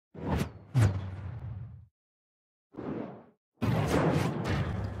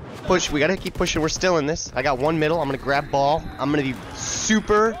push. We gotta keep pushing. We're still in this. I got one middle. I'm gonna grab ball. I'm gonna be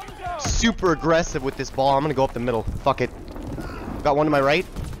super aggressive with this ball. I'm gonna go up the middle. Fuck it. Got one to my right.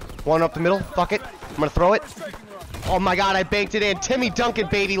 One up the middle. Fuck it. I'm gonna throw it. Oh my god, I banked it in. Timmy Duncan,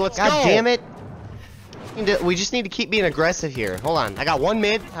 baby. Let's go. God damn it. We just need to keep being aggressive here. Hold on. I got one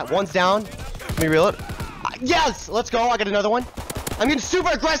mid. One's down. Let me reel it. Yes! Let's go. I got another one. I'm getting super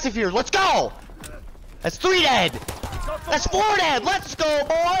aggressive here. Let's go! That's 3 dead. That's 4 dead. Let's go,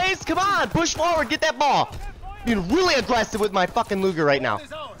 boys. Come on. Push forward. Get that ball. Being really aggressive with my fucking Luger right now.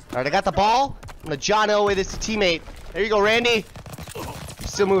 Alright, I got the ball. I'm gonna John Elway this teammate. There you go, Randy.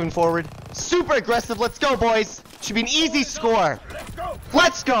 Still moving forward. Super aggressive. Let's go, boys. Should be an easy score.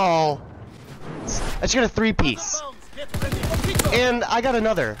 Let's go. I just got a 3-piece. And I got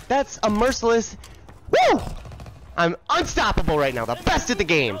another. That's a merciless. Woo! I'm unstoppable right now. The best at the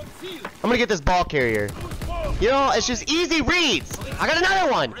game. I'm gonna get this ball carrier. You know, it's just easy reads. I got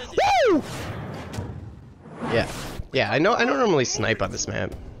another one. Woo! Yeah. I don't normally snipe on this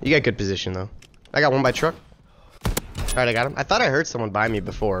map. You got good position though. I got one by truck. Alright, I got him. I thought I heard someone by me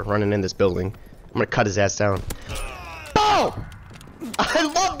before running in this building. I'm gonna cut his ass down. Boom!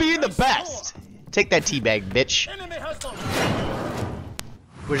 I love being the best. Take that teabag, bitch.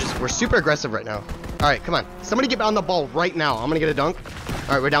 We're super aggressive right now. Alright, come on. Somebody get on the ball right now. I'm gonna get a dunk.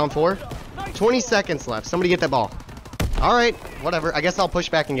 Alright, we're down 4. 20 seconds left. Somebody get that ball. Alright, whatever. I guess I'll push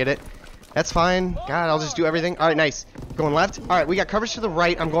back and get it. That's fine. God, I'll just do everything. Alright, nice. Going left. Alright, we got coverage to the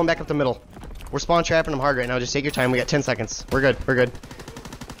right. I'm going back up the middle. We're spawn trapping them hard right now. Just take your time. We got 10 seconds. We're good. We're good.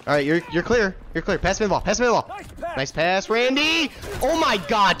 Alright, you're clear. You're clear. Pass me the ball. Pass me the ball. Nice pass, Randy. Oh my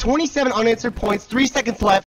god. 27 unanswered points. 3 seconds left.